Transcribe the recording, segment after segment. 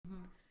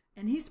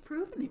and he's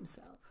proven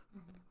himself.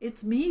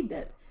 It's me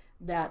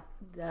that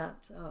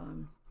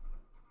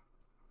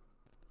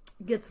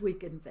gets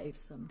weak in faith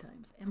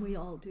sometimes, and we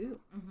all do.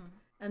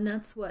 And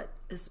that's what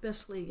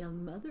especially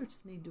young mothers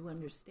need to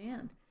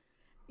understand.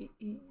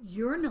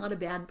 You're not a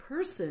bad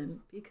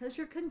person because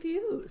you're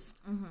confused,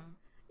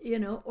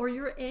 or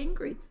you're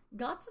angry.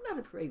 God's not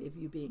afraid of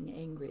you being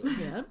angry at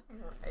him.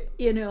 Right.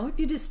 If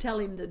you just tell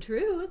him the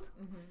truth.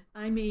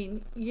 I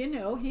mean,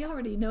 he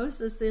already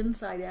knows us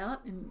inside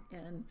out,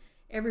 and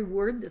every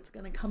word that's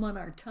going to come on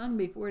our tongue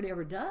before it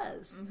ever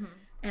does.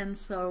 And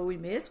so we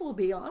may as well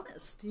be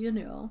honest,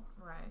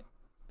 Right.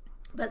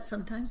 But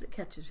sometimes it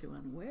catches you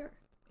unaware.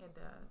 It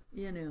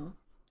does.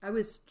 I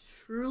was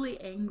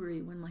truly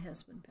angry when my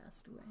husband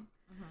passed away.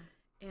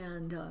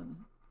 And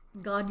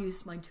God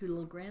used my 2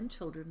 little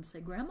grandchildren to say,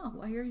 Grandma,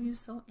 why are you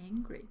so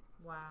angry?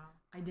 Wow.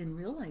 I didn't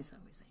realize I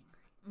was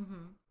angry.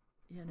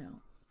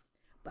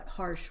 But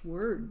harsh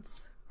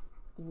words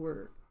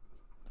were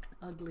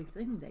an ugly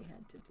thing they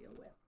had to deal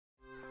with.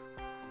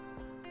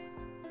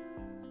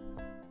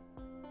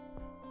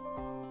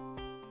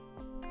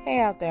 Hey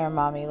out there,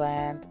 Mommy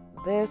Land.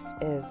 This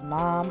is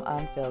Mom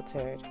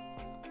Unfiltered.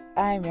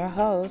 I'm your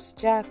host,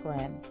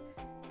 Jacqueline.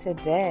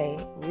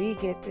 Today, we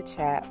get to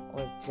chat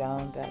with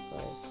Joan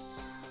Douglas.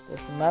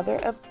 This mother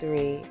of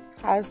 3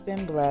 has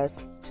been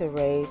blessed to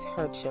raise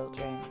her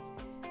children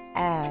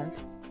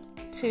and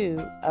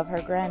 2 of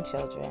her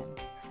grandchildren.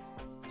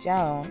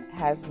 Joan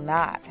has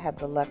not had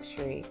the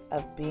luxury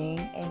of being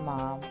a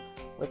mom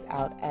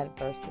without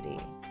adversity,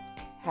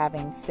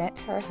 having sent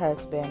her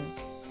husband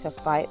to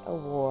fight a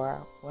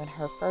war when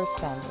her first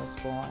son was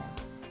born,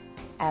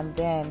 and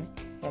then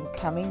him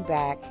coming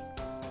back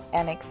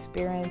and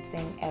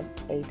experiencing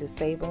a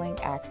disabling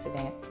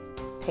accident,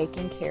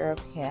 taking care of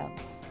him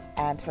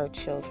and her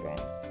children,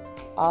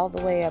 all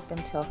the way up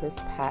until his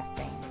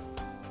passing.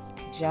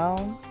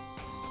 Joan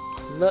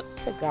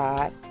looked to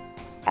God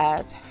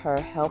as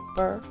her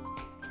helper,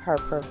 her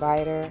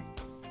provider,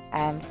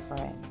 and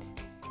friend.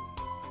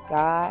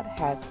 God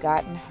has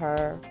gotten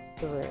her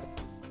through.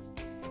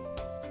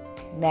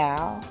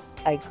 Now,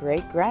 a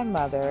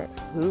great-grandmother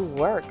who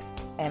works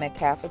in a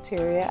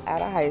cafeteria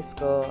at a high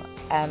school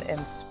and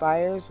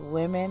inspires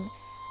women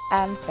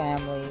and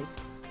families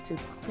to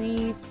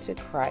cleave to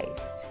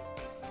Christ.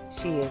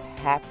 She is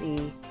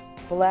happy,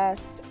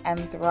 blessed,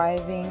 and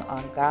thriving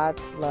on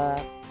God's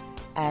love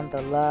and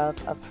the love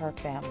of her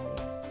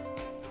family.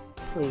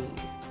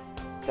 Please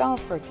don't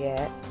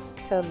forget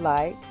to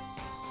like,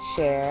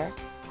 share,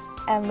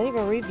 and leave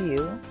a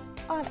review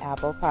on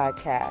Apple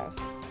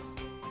Podcasts.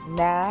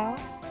 Now,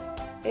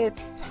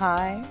 it's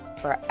time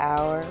for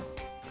our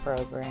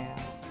program.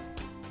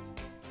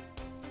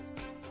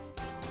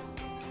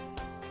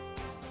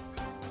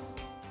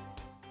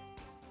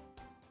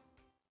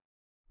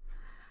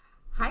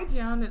 Hi,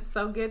 Joan. It's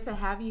so good to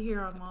have you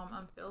here on Mom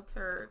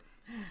Unfiltered.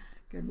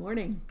 Good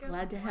morning. Good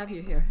Glad to have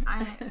morning. you here.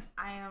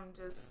 I am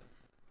just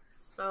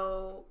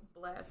so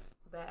blessed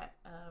that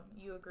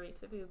you agreed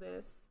to do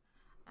this.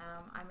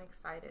 I'm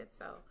excited.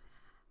 So,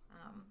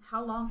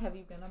 how long have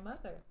you been a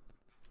mother?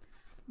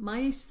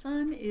 My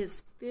son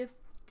is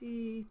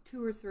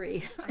 52 or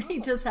 3. He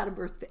just had a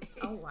birthday.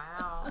 Oh,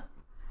 wow.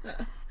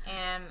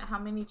 And how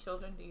many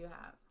children do you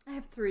have? I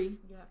have 3.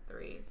 You have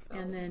 3. So.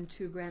 And then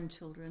 2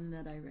 grandchildren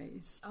that I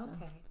raised. So.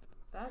 Okay.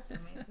 That's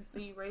amazing. So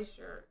you raised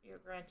your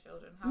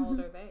grandchildren. How old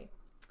are they?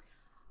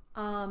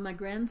 My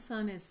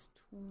grandson is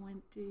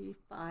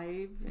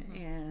 25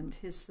 and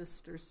his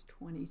sister's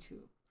 22.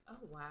 Oh,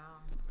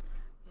 wow.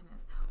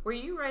 Goodness. Were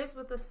you raised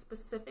with a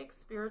specific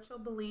spiritual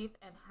belief,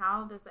 and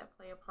how does that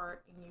play a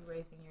part in you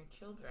raising your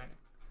children?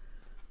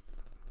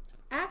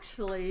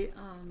 Actually,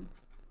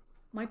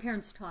 my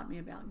parents taught me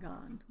about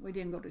God. We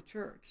didn't go to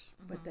church,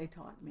 but they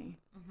taught me.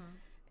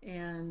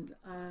 And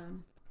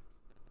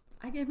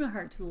I gave my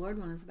heart to the Lord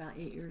when I was about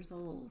 8 years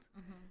old.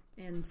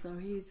 And so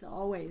he's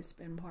always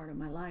been part of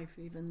my life,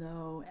 even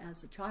though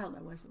as a child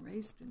I wasn't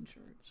raised in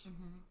church.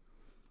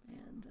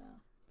 And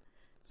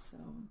so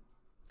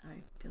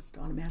I just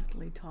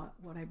automatically taught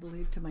what I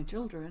believed to my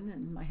children,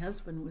 and my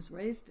husband was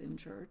raised in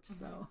church,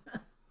 so...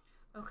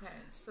 Okay,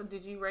 so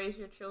did you raise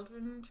your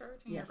children in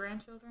church and Yes. your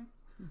grandchildren?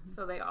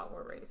 So they all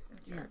were raised in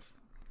church. Yes.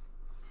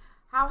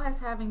 How has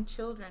having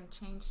children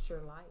changed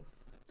your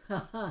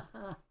life?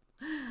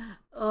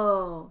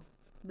 Oh,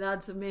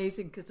 that's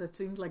amazing, because it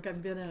seems like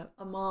I've been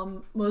a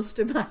mom most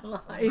of my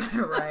life.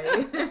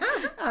 Right.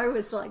 I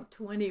was like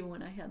 20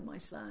 when I had my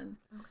son.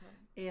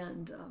 Okay.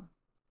 And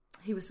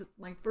he was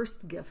my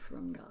first gift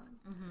from God.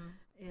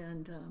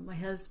 And my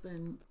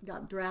husband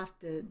got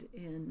drafted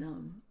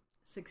in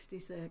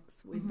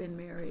 66. We'd been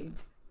married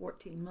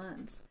 14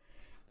 months.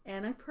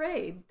 And I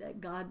prayed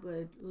that God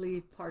would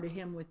leave part of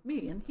him with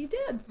me, and he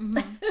did.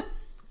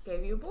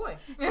 Gave you a boy.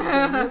 He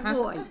gave me a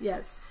boy,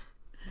 yes.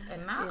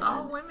 And not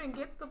all women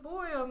get the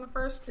boy on the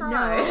first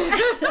try.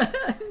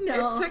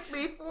 No. It took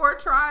me 4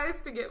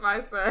 tries to get my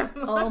son.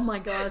 Oh my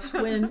gosh,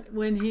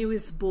 when he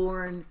was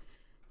born,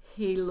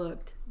 he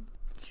looked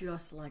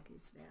just like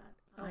his dad.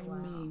 Oh, I wow.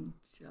 mean,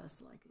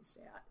 just like his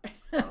dad.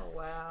 Oh,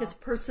 wow. His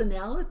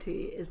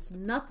personality is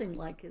nothing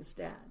like his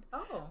dad.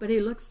 Oh. But he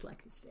looks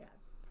like his dad.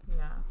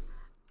 Yeah.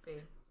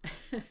 See,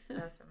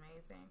 that's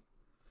amazing.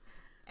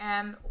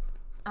 And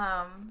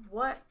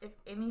what, if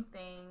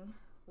anything,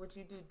 would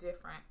you do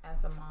different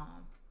as a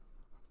mom?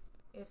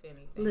 If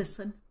anything.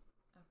 Listen.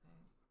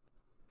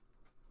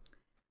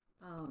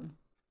 Okay.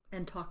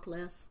 And talk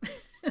less.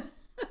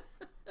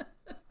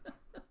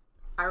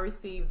 I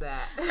received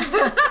that.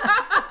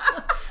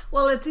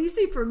 Well, it's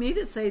easy for me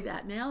to say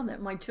that now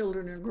that my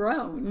children are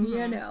grown,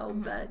 you know,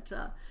 but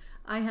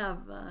I have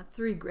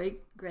 3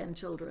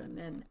 great-grandchildren,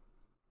 and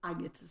I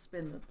get to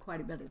spend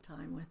quite a bit of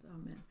time with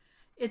them. And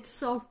it's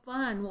so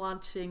fun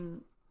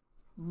watching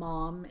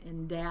mom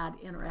and dad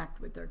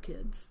interact with their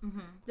kids.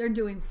 They're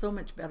doing so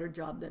much better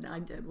job than I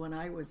did when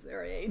I was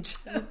their age.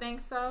 You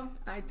think so?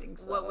 I think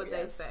so. What would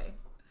they say?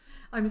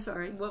 I'm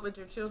sorry. What would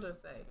your children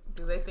say?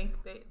 Do they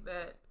think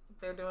that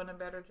they're doing a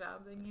better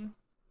job than you?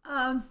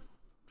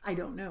 I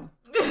don't know.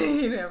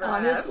 You never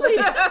Honestly,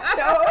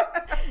 no.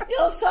 You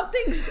know,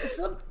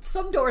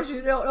 some doors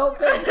you don't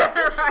open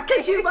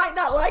because you might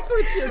not like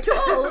what you're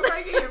told.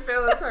 Making your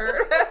feelings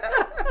hurt.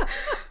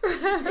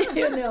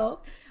 You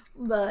know,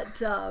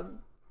 but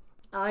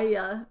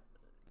I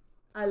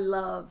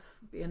love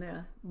being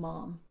a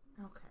mom.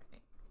 Okay.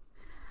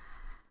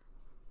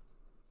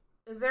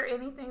 Is there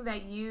anything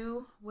that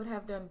you would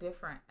have done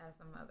different as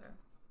a mother?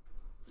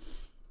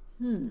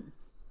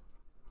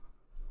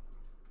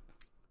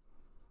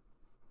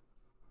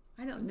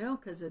 I don't know,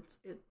 because it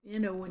you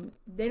know, when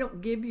they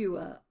don't give you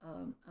a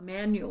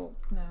manual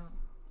No.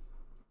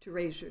 to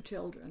raise your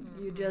children,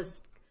 you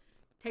just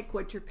take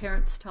what your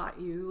parents taught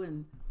you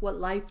and what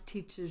life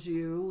teaches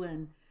you,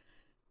 and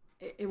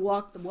it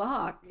walk the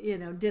walk. You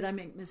know, did I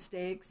make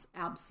mistakes?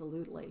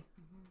 Absolutely.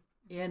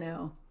 You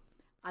know,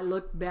 I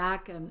look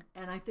back and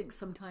I think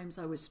sometimes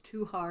I was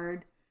too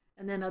hard,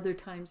 and then other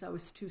times I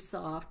was too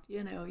soft.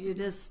 You know, you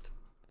just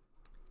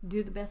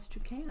do the best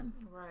you can.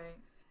 Right.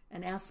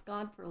 And ask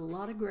God for a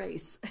lot of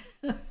grace.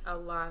 A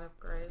lot of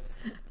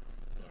grace.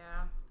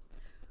 Yeah.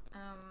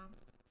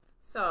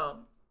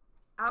 So,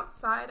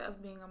 outside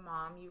of being a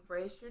mom, you've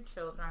raised your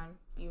children,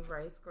 you've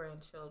raised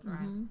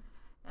grandchildren.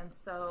 And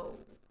so,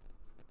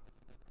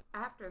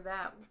 after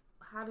that,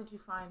 how did you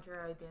find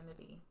your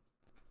identity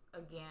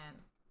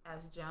again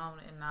as Joan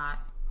and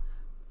not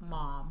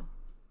mom?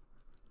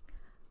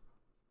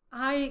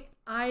 I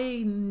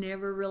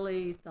never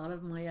really thought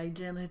of my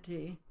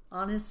identity.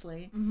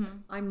 Honestly,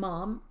 I'm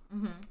mom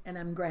and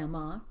I'm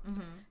grandma,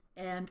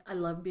 and I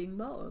love being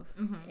both.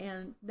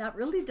 And that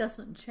really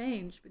doesn't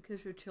change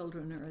because your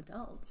children are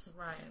adults.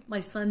 Right. My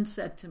son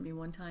said to me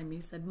one time,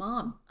 he said,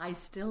 "Mom, I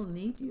still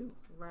need you."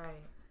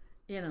 Right.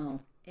 You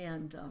know,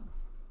 and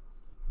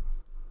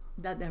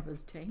that never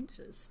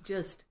changes.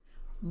 Just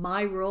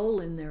my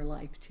role in their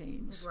life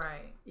changed.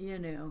 Right. You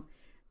know,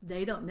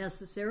 they don't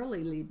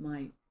necessarily need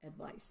my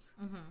advice.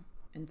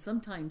 And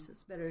sometimes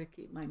it's better to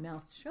keep my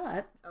mouth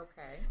shut.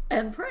 Okay.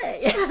 And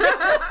pray. In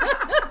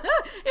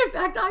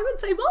fact, I would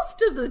say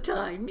most of the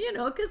time, you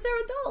know, because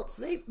they're adults.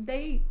 And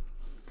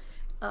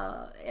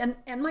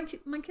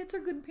my kids are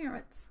good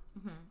parents.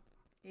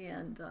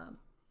 And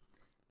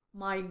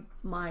my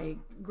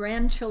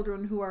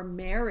grandchildren who are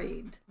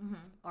married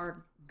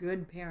are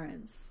good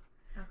parents.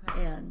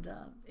 Okay. And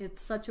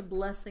it's such a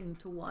blessing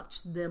to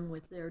watch them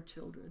with their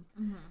children,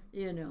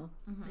 you know.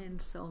 And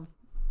so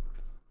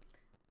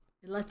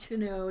it lets you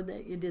know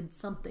that you did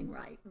something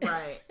right.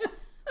 Right.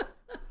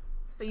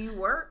 So you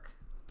work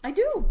I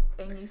do.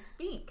 and you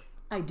speak.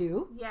 I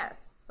do.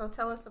 Yes. So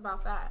tell us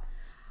about that.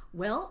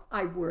 Well,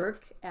 I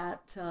work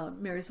at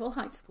Marysville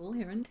High School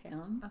here in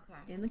town. Okay.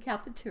 In the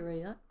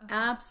cafeteria.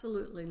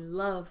 Absolutely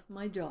love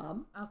my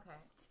job. Okay.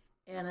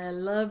 And I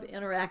love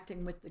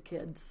interacting with the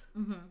kids.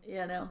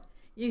 You know,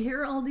 you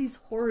hear all these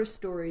horror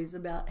stories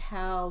about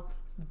how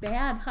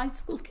bad high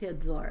school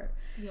kids are.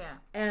 Yeah.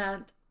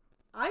 And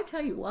I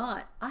tell you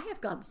what, I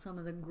have got some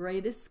of the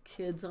greatest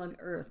kids on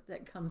earth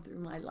that come through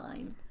my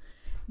line.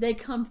 They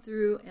come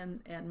through,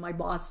 and my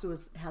boss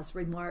has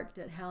remarked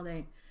at how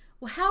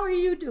how are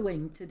you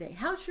doing today?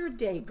 How's your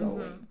day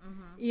going?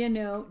 You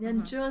know,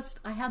 and just,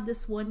 I have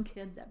this one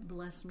kid that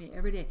blessed me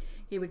every day.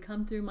 He would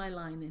come through my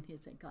line and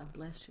he'd say, "God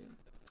bless you."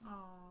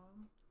 Oh.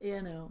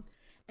 You know,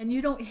 and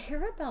you don't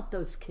hear about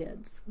those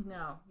kids.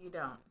 No, you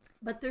don't.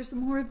 But there's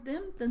more of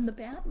them than the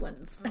bad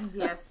ones.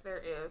 Yes, there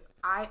is.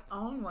 I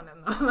own one of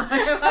those.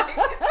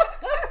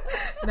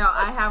 No,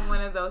 I have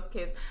one of those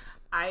kids.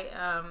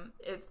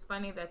 It's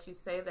funny that you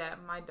say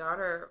that. My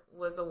daughter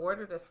was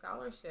awarded a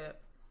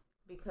scholarship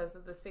because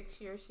of the 6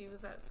 years she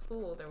was at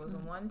school. There was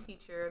one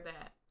teacher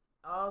that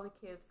all the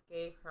kids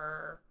gave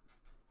her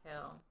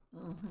hell.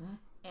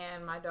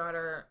 And my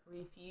daughter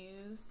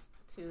refused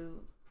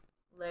to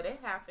let it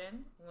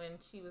happen when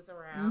she was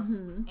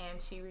around,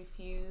 and she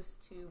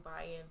refused to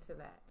buy into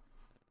that.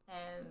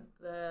 And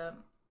the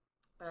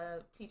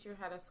teacher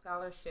had a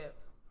scholarship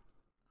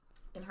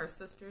in her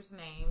sister's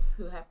names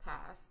who had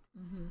passed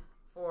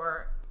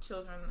for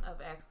children of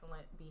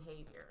excellent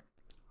behavior,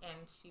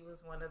 and she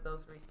was one of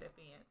those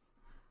recipients.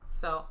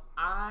 So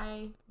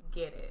I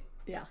get it.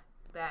 Yeah.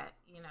 That,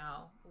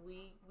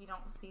 we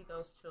don't see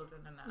those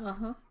children enough.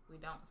 Uh-huh. We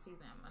don't see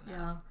them enough.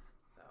 Yeah.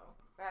 So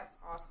that's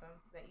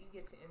awesome that you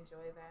get to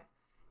enjoy that.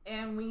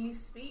 And when you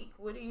speak,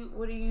 what are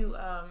you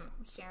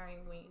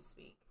sharing when you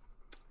speak?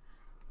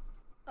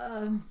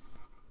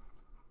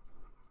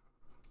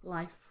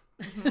 Life.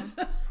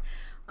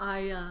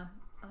 Mm-hmm.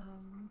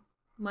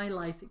 My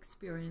life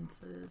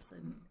experiences,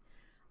 and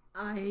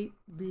I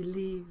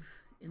believe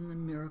in the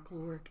miracle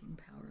working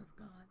power of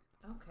God.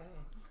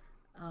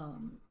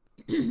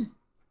 Okay.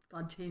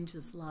 God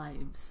changes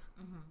lives.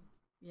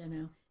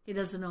 Mm-hmm. He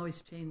doesn't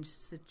always change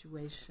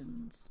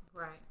situations.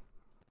 Right.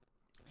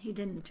 He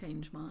didn't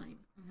change mine.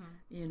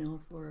 Mm-hmm.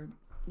 For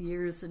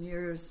years and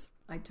years,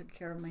 I took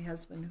care of my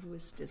husband who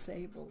was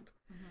disabled.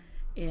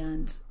 Mm-hmm.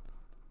 And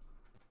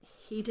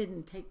he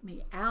didn't take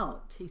me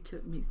out. He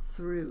took me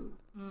through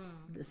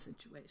the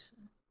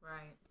situation.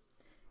 Right.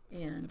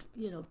 And,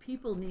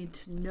 people need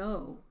to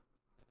know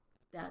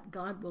that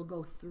God will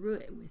go through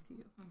it with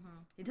you.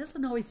 Mm-hmm. He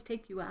doesn't always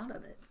take you out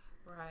of it.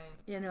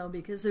 Right.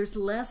 Because there's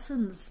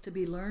lessons to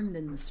be learned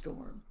in the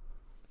storm.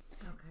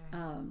 Okay.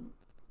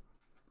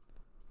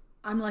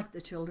 I'm like the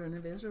children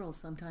of Israel.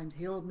 Sometimes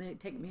he'll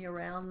take me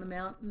around the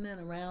mountain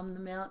and around the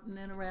mountain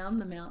and around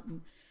the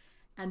mountain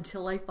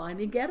until I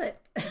finally get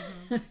it.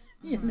 Mm-hmm.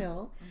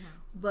 Mm-hmm.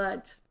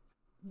 But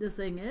the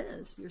thing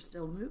is, you're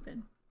still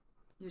moving.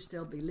 You're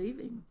still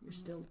believing. You're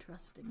still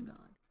trusting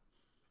God.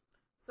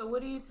 So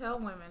what do you tell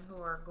women who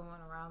are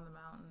going around the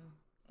mountain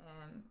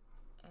and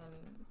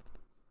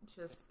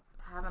just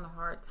having a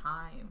hard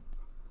time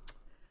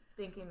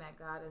thinking that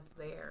God is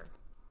there?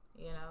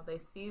 They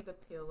see the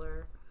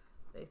pillar,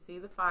 they see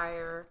the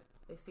fire,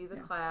 they see the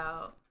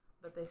cloud,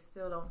 but they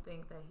still don't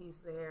think that he's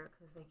there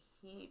because they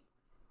keep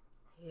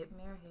hitting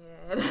their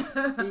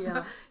head.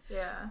 Yeah.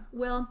 Yeah.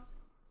 Well,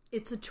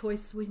 it's a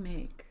choice we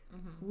make.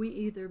 Mm-hmm. We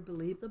either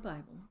believe the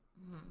Bible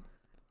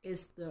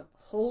is the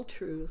whole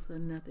truth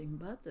and nothing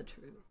but the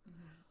truth,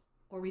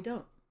 or we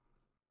don't.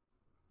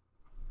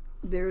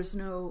 There's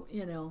no,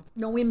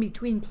 no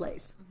in-between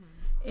place.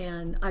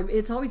 And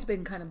it's always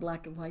been kind of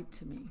black and white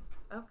to me.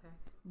 Okay.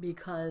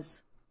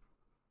 Because,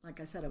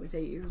 like I said, I was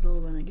 8 years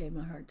old when I gave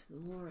my heart to the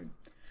Lord.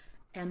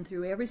 And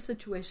through every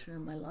situation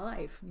in my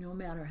life, no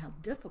matter how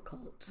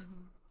difficult,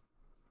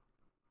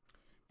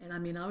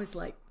 and I was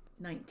like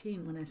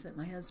 19 when I sent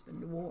my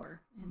husband to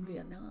war in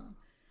Vietnam,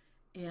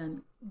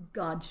 and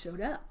God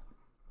showed up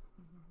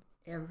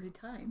every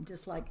time.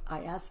 Just like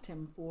I asked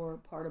him for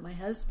part of my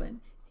husband,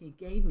 he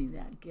gave me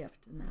that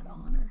gift and that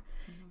honor.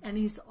 And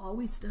he's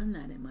always done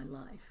that in my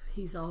life.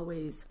 He's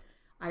always,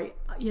 I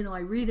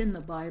read in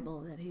the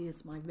Bible that he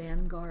is my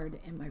vanguard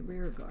and my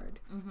rear guard.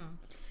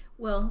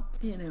 Well,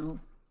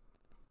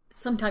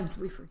 sometimes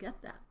we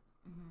forget that.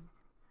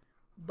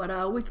 But I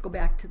always go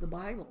back to the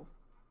Bible.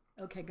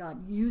 Okay,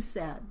 God, you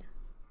said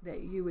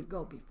that you would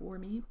go before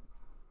me,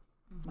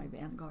 my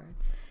vanguard,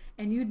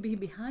 and you'd be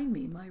behind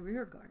me, my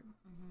rear guard,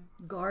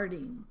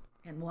 guarding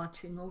and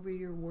watching over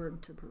your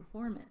word to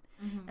perform it.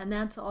 And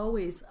that's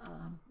always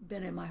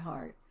been in my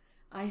heart.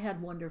 I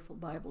had wonderful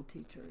Bible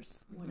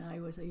teachers when I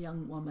was a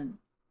young woman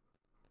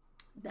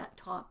that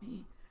taught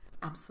me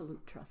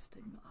absolute trust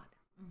in God.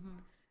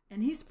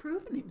 And he's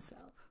proven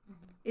himself.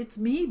 It's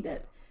me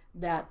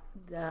that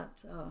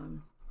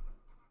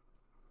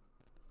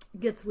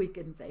gets weak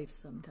in faith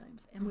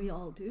sometimes, and we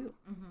all do.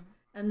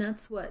 And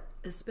that's what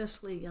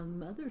especially young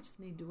mothers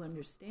need to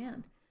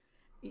understand.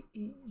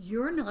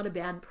 You're not a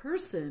bad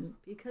person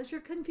because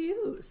you're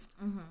confused,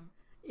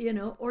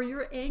 or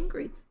you're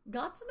angry.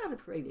 God's not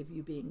afraid of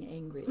you being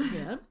angry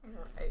again.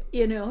 Right.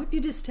 If you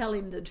just tell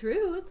him the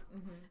truth.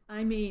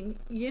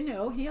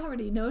 He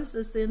already knows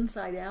us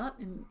inside out,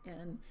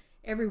 and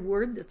every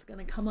word that's going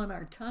to come on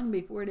our tongue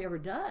before it ever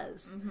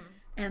does.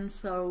 And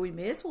so we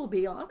may as well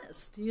be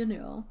honest,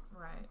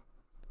 Right.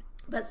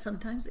 But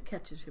sometimes it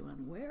catches you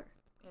unaware.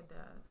 It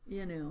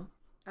does.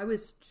 I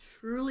was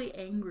truly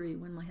angry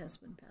when my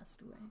husband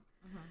passed away.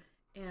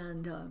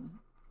 And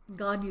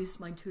God used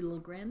my 2 little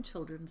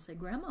grandchildren to say,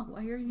 Grandma,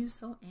 why are you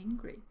so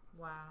angry?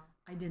 Wow.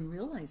 I didn't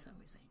realize I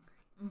was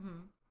angry.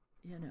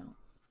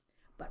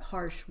 But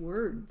harsh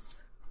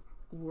words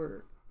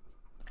were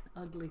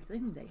an ugly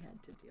thing they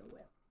had to deal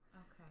with.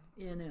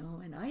 Okay.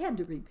 And I had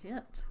to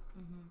repent.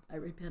 I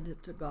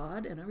repented to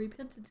God and I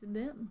repented to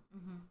them.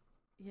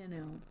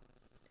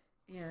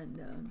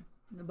 And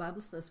the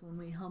Bible says when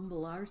we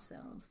humble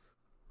ourselves,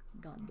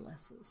 God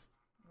blesses.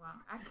 Wow.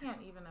 I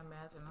can't even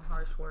imagine a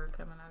harsh word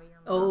coming out of your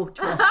mouth. Oh,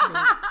 trust me.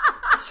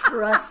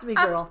 Trust me,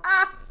 girl.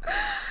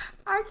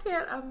 I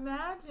can't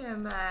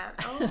imagine that.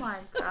 Oh my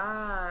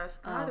gosh.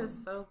 God is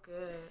so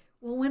good.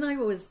 Well, when I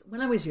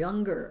was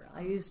younger,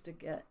 I used to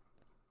get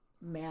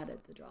mad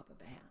at the drop of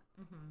a hat.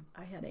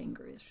 I had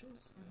anger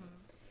issues.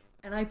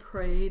 And I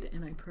prayed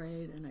and I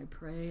prayed and I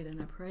prayed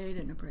and I prayed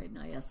and I prayed and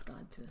I asked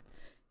God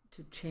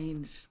to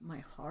change my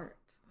heart.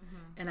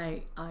 And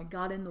I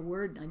got in the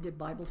Word and I did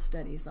Bible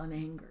studies on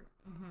anger.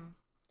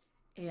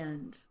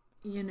 And,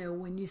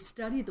 when you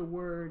study the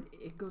Word,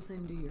 it goes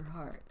into your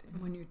heart.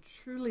 And when you're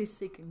truly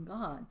seeking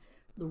God,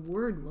 the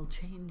word will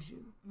change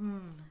you.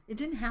 It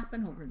didn't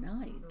happen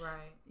overnight.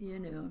 Right. You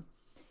know,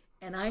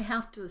 and I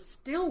have to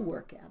still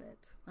work at it.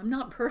 I'm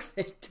not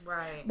perfect.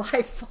 Right.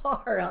 By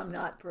far, I'm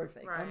not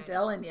perfect. Right. I'm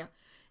telling you,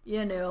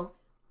 you know,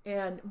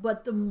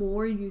 but the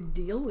more you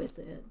deal with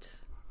it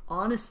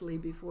honestly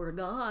before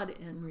God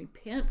and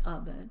repent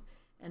of it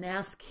and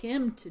ask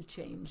Him to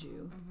change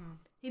you,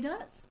 He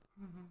does.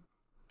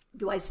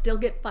 Do I still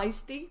get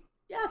feisty?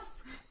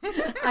 Yes.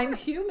 I'm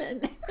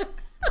human.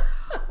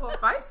 Well,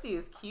 feisty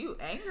is cute.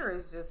 Anger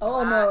is just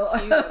Oh, not no.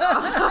 cute at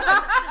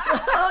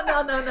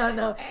all.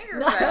 No. Anger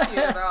is not cute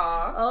at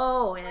all.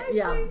 Oh,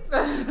 yeah.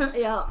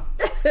 Yeah.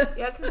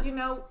 Yeah, because, you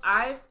know,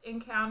 I've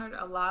encountered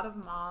a lot of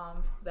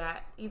moms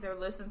that either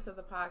listen to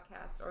the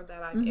podcast or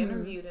that I've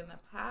interviewed in the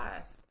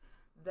past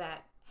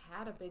that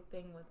had a big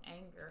thing with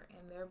anger,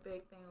 and their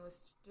big thing was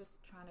just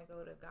trying to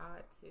go to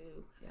God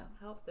to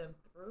help them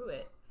through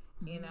it.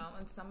 You know,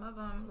 and some of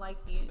them, like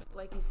you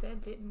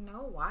said, didn't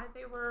know why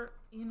they were,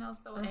 you know,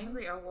 so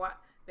angry, or what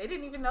they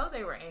didn't even know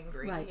they were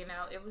angry. Right. You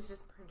know, it was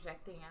just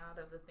projecting out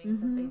of the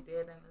things that they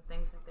did and the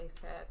things that they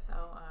said. So,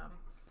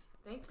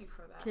 thank you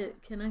for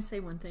that. Can I say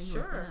one thing?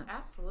 Sure, with that?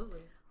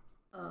 absolutely.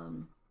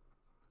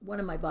 One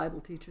of my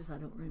Bible teachers, I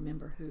don't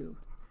remember who,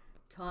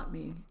 taught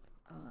me,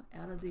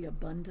 out of the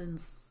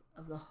abundance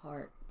of the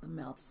heart, the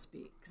mouth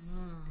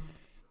speaks.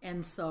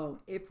 And so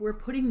if we're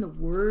putting the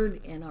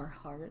word in our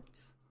heart,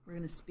 we're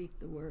going to speak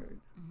the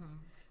word.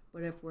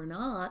 But if we're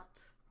not,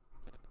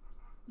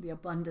 the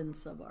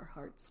abundance of our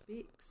heart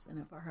speaks. And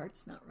if our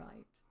heart's not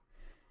right,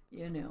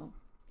 you know,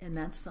 and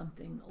that's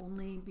something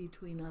only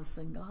between us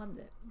and God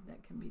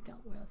that can be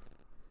dealt with,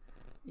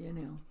 you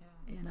know.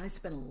 Yeah. And I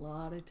spent a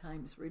lot of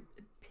times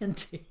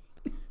repenting,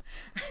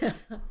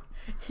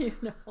 you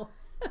know.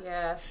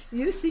 Yes.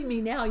 You see me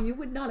now. You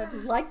would not have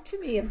liked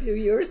me a few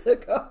years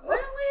ago.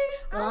 Really?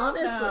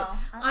 Honestly,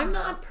 I'm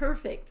not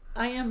perfect.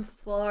 I am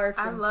far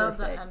from perfect. I love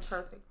the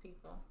imperfect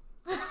people.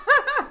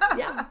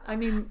 Yeah, I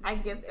mean, I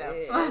get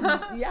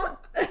that. Yeah.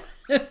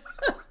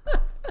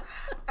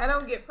 I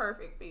don't get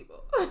perfect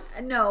people.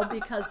 No,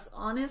 because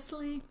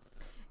honestly,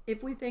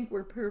 if we think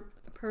we're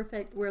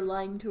perfect, we're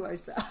lying to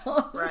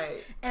ourselves,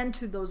 right, and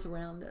to those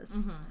around us.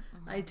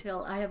 I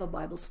have a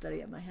Bible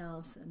study at my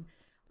house, and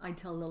I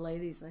tell the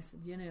ladies, I said,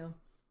 you know,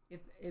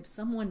 if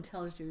someone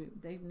tells you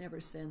they've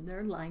never sinned,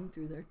 they're lying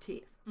through their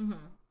teeth.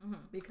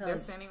 Because they're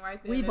sinning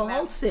right there. We've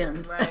all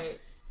sinned. Right.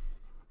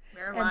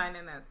 They're lying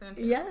in that sentence.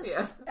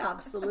 Yes,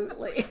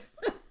 absolutely.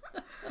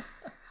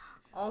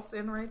 All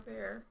sin right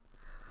there.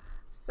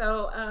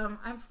 So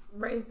I'm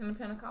raised in a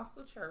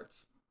Pentecostal church.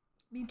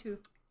 Me too.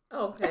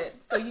 Oh, good.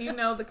 So you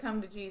know the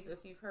come to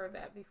Jesus. You've heard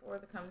that before,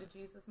 the come to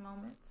Jesus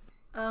moments?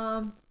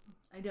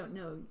 I don't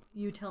know.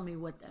 You tell me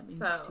what that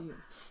means to you.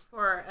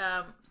 For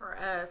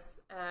us,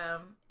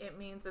 it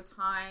means a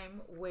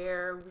time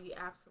where we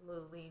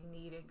absolutely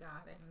needed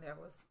God, and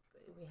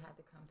we had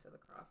to come to the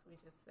cross. We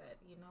just said,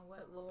 you know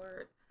what,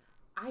 Lord,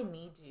 I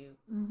need you,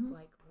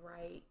 like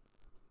right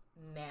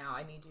now.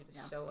 I need you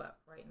to show up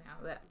right now.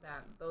 That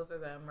those are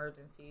the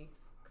emergency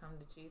come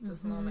to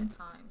Jesus moment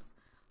times.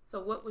 So,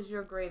 what was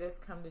your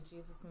greatest come to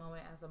Jesus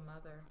moment as a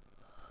mother?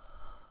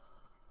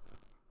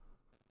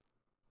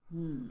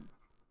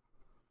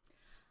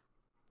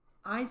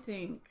 I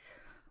think,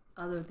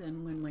 other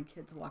than when my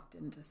kids walked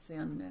into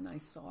sin and I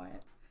saw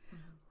it,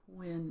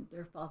 when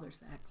their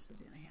father's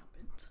accident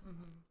happened,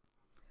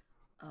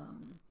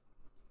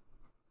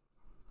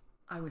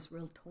 I was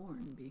real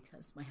torn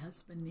because my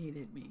husband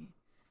needed me,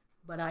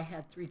 but I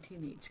had 3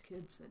 teenage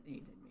kids that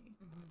needed me,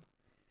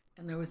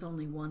 and there was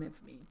only one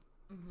of me.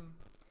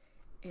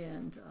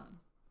 And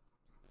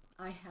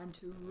I had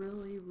to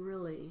really,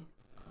 really,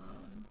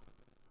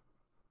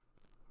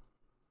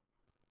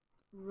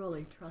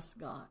 really trust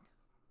God.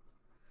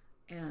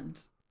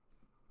 And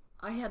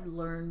I had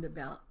learned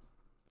about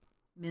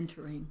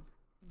mentoring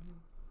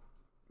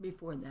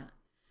before that.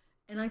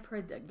 And I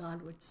prayed that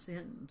God would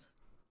send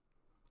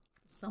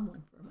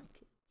someone for my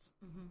kids.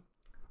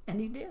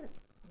 And He did.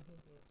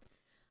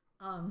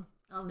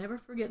 I'll never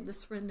forget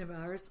this friend of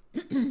ours.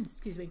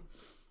 Excuse me.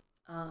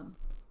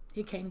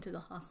 He came to the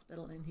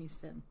hospital and he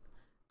said,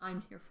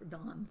 I'm here for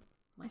Dawn,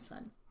 my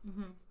son.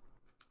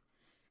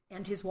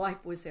 And his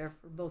wife was there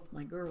for both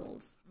my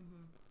girls.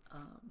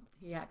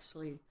 He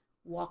actually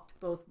walked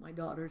both my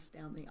daughters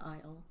down the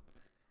aisle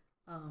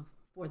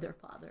for their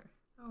father.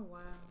 Oh, wow.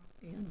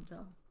 And,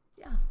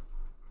 yeah. That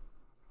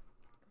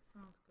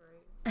sounds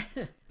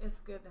great. It's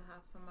good to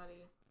have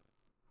somebody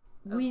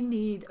we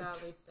need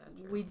godly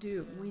stature. We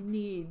do. Yeah. We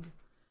need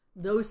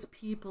those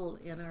people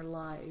in our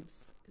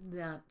lives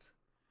that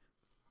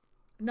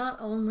not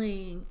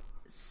only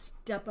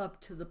step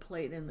up to the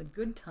plate in the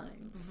good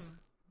times,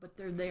 but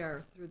they're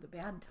there through the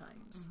bad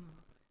times,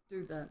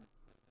 through the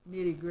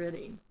nitty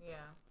gritty. Yeah.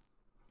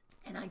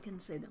 And I can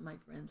say that my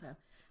friends have.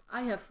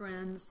 I have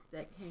friends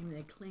that came,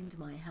 they cleaned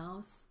my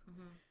house.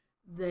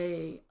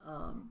 They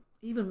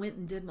even went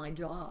and did my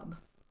job.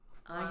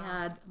 Wow. I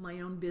had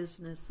my own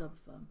business of,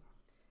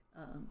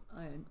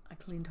 I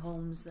cleaned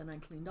homes and I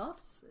cleaned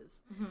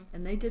offices.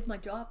 And they did my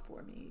job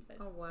for me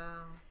even. Oh,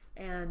 wow.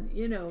 And,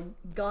 you know,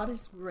 God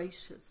is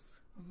gracious.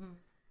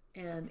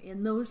 And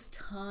in those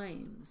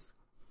times,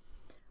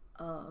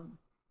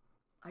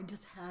 I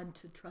just had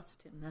to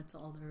trust him. That's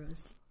all there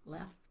is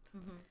left.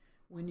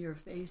 When you're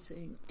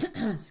facing,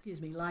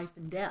 excuse me, life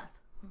and death.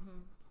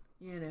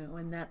 You know,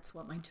 and that's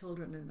what my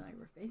children and I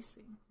were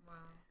facing. Wow.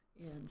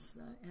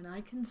 And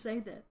I can say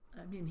that,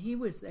 I mean, he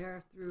was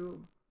there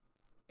through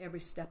every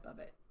step of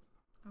it.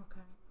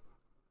 Okay.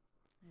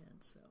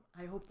 And so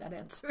I hope that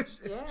answers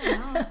your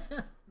Yeah, no,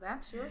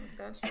 that's your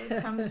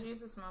come to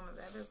Jesus moment.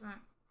 That doesn't have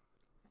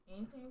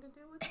anything to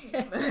do with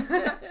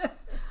me.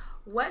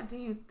 What do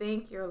you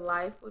think your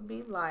life would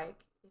be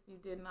like if you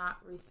did not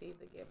receive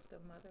the gift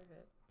of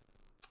motherhood?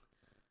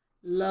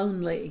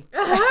 Lonely.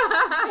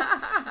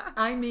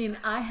 I mean,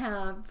 I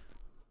have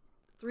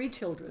 3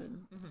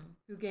 children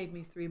who gave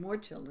me 3 more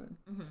children,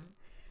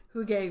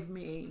 who gave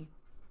me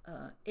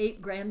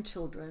 8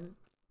 grandchildren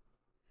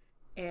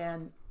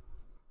and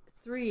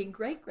 3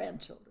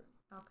 great-grandchildren.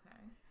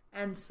 Okay.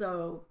 And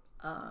so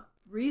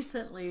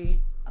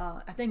recently,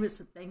 I think it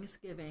was at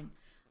Thanksgiving,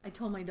 I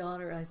told my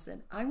daughter, I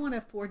said, I want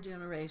a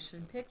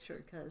 4-generation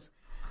picture, because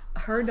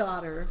her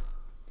daughter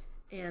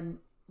and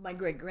my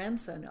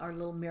great-grandson, our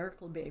little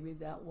miracle baby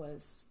that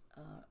was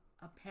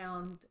 1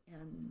 pound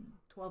and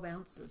 12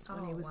 ounces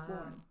when he was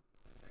born.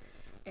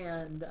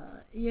 And,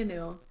 you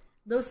know,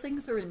 those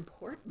things are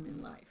important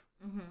in life.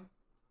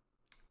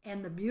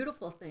 And the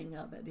beautiful thing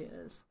of it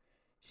is,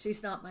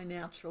 she's not my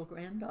natural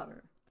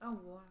granddaughter. Oh,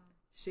 wow.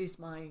 She's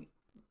my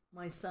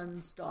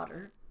son's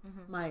daughter,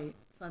 my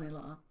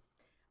son-in-law,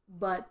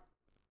 but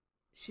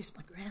she's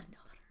my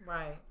granddaughter.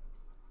 Right.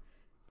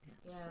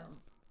 Yeah. So,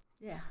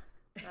 yeah.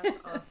 That's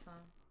awesome.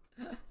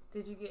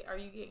 Are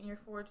you getting your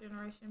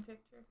 4-generation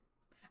picture?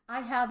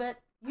 I have it.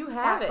 You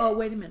have it? Oh,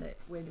 wait a minute.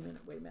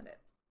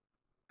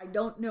 I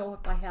don't know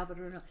if I have it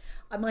or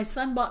not. My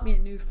son bought me a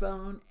new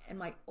phone, and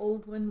my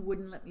old one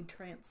wouldn't let me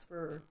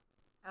transfer.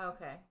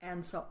 Okay.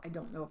 And so I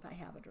don't know if I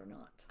have it or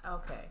not.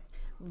 Okay.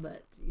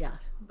 But, yeah.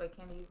 But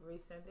can you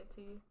resend it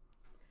to you?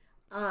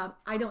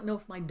 I don't know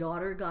if my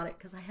daughter got it,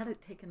 because I had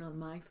it taken on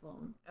my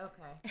phone.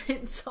 Okay.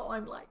 And so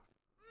I'm like,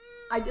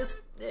 I just,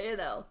 you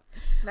know.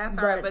 That's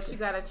all right, but you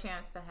got a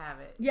chance to have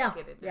it. Yeah.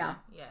 Get it done. Yeah.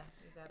 Yeah.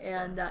 You got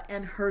it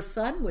and her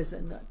son was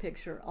in the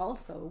picture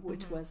also,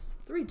 which was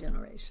 3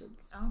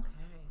 generations. Okay.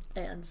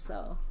 And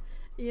so,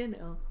 you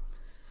know.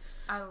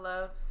 I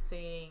love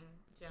seeing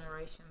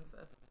generations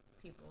of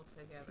people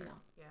together.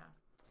 Yeah.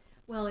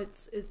 Well,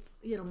 it's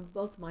you know,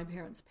 both my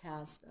parents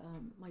passed.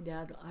 My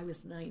dad, I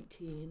was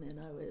 19, and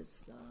I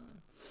was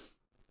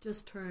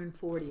just turned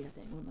 40, I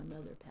think, when my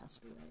mother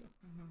passed away.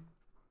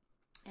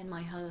 And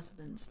my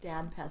husband's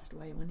dad passed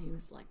away when he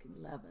was like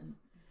 11.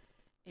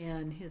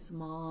 And his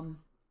mom,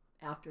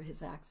 after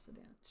his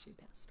accident, she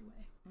passed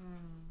away.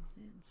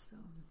 And so...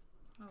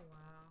 Oh,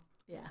 wow.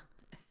 Yeah.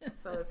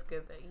 So it's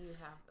good that you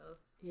have those.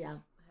 Yeah.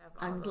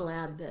 I'm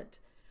glad that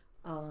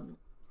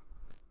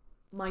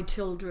my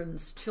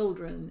children's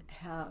children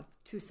have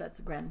 2 sets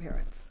of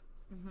grandparents.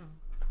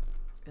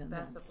 And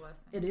that's a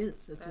blessing. It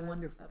is. It's that a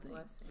wonderful is a thing.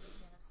 Blessing,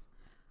 yes.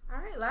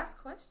 All right, last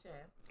question.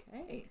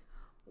 Okay.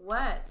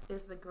 What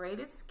is the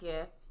greatest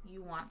gift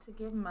you want to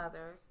give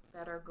mothers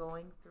that are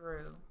going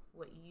through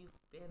what you've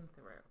been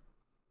through?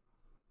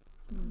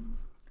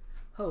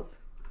 Hope.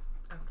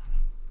 Okay.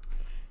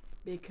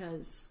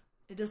 Because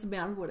it doesn't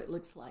matter what it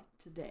looks like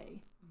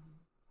today.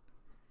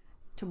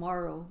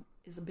 Tomorrow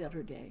is a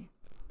better day.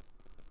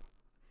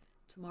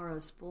 Tomorrow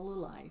is full of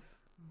life.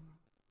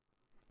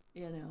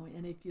 You know,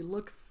 and if you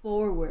look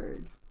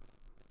forward,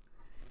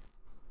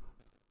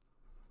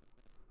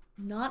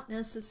 not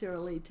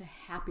necessarily to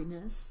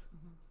happiness,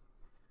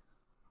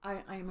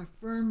 I'm a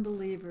firm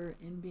believer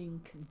in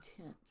being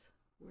content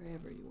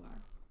wherever you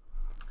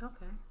are.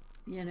 Okay.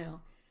 You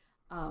know,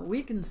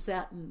 we can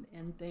sit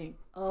and think,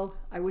 oh,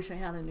 I wish I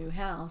had a new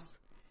house,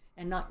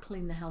 and not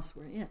clean the house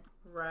we're in.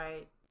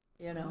 Right.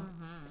 You know,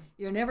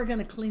 you're never going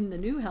to clean the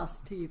new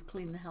house till you've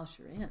cleaned the house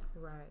you're in.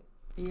 Right.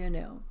 You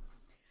know,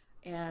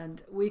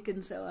 and we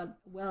can say,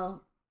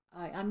 well,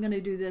 I'm going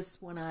to do this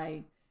when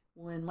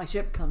my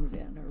ship comes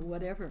in or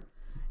whatever.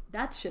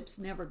 That ship's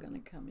never going to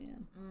come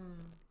in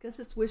because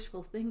it's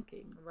wishful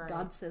thinking. Right.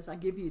 God says, I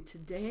give you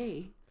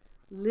today.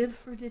 Live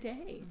for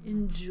today.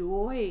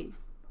 Enjoy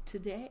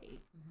today.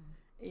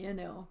 You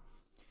know,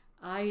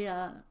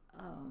 I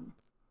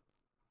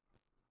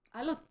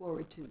look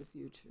forward to the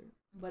future,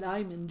 but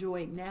I'm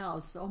enjoying now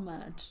so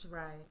much.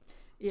 Right.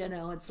 You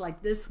know, it's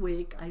like this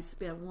week I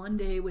spent one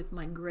day with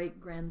my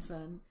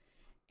great-grandson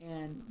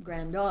and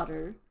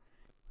granddaughter,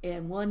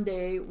 and one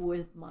day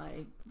with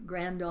my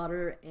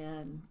granddaughter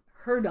and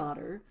her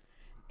daughter,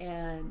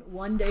 and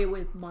one day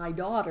with my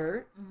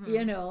daughter,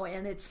 you know,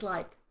 and it's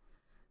like,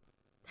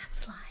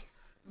 that's life.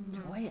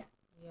 Enjoy it.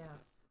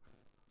 Yes.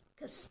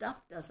 Because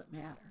stuff doesn't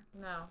matter.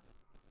 No.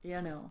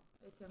 You know.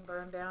 It can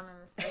burn down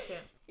in a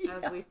second,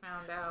 as we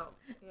found out.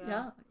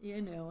 Yeah,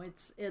 you know,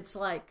 it's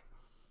like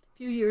a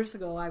few years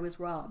ago I was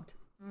robbed.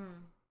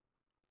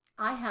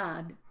 I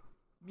had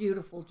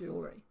beautiful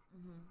jewelry.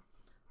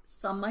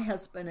 Some my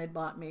husband had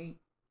bought me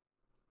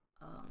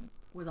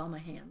was on my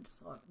hand,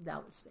 so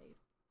that was safe.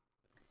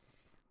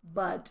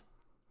 But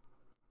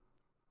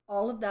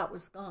all of that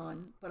was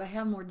gone, but I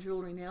have more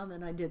jewelry now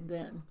than I did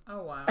then.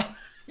 Oh, wow.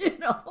 You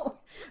know,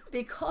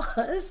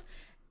 because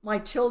my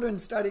children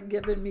started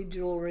giving me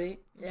jewelry,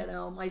 you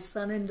know, my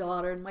son and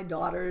daughter and my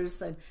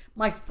daughters and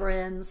my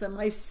friends and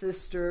my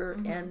sister.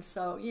 And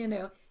so, you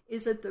know,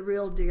 is it the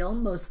real deal?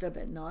 Most of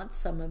it not.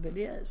 Some of it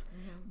is.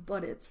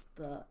 But it's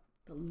the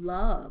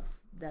love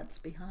that's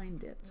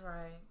behind it.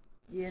 Right.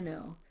 You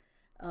know,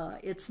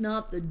 it's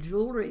not the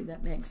jewelry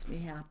that makes me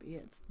happy.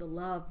 It's the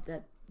love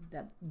that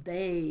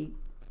they,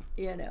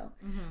 you know.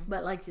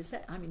 But like you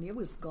said, I mean, it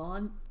was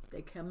gone.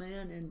 They come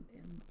in and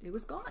it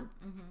was gone.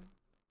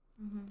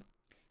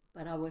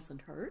 But I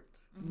wasn't hurt.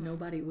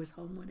 Nobody was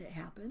home when it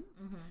happened.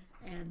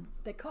 And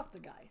they caught the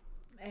guy.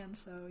 And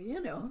so,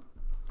 you know.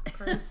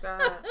 Praise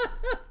God.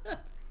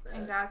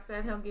 And God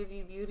said he'll give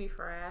you beauty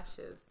for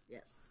ashes.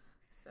 Yes.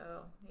 So,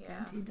 yeah.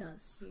 And he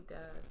does. He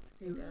does.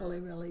 He really,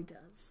 really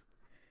does.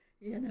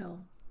 You know.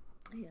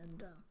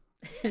 And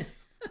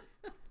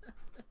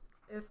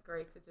it's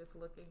great to just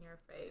look in your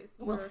face.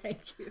 Well,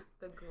 thank you.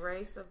 The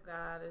grace of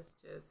God is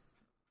just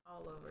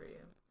all over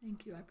you.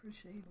 Thank you. I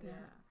appreciate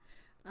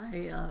that.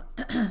 Yeah.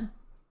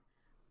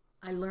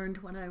 I learned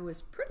when I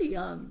was pretty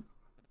young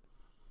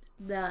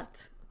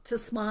that to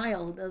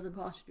smile doesn't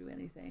cost you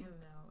anything.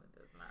 No, it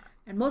does not.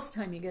 And most of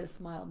the time you get a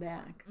smile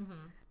back.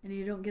 And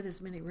you don't get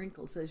as many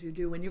wrinkles as you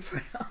do when you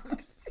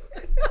frown.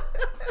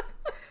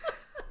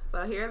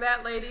 So hear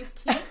that, ladies.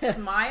 Keep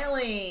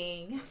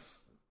smiling.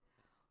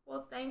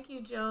 Well, thank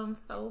you, Joan,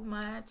 so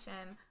much.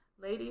 And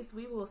ladies,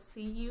 we will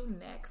see you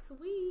next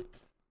week.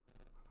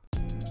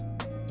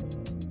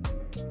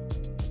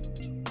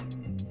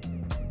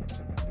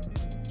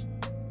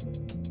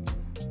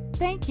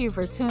 Thank you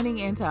for tuning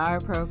into our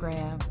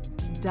program.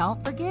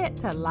 Don't forget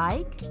to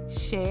like,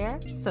 share,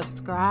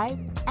 subscribe,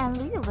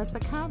 and leave us a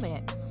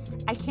comment.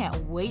 I can't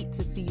wait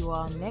to see you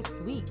all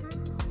next week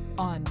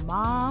on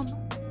Mom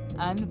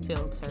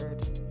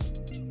Unfiltered.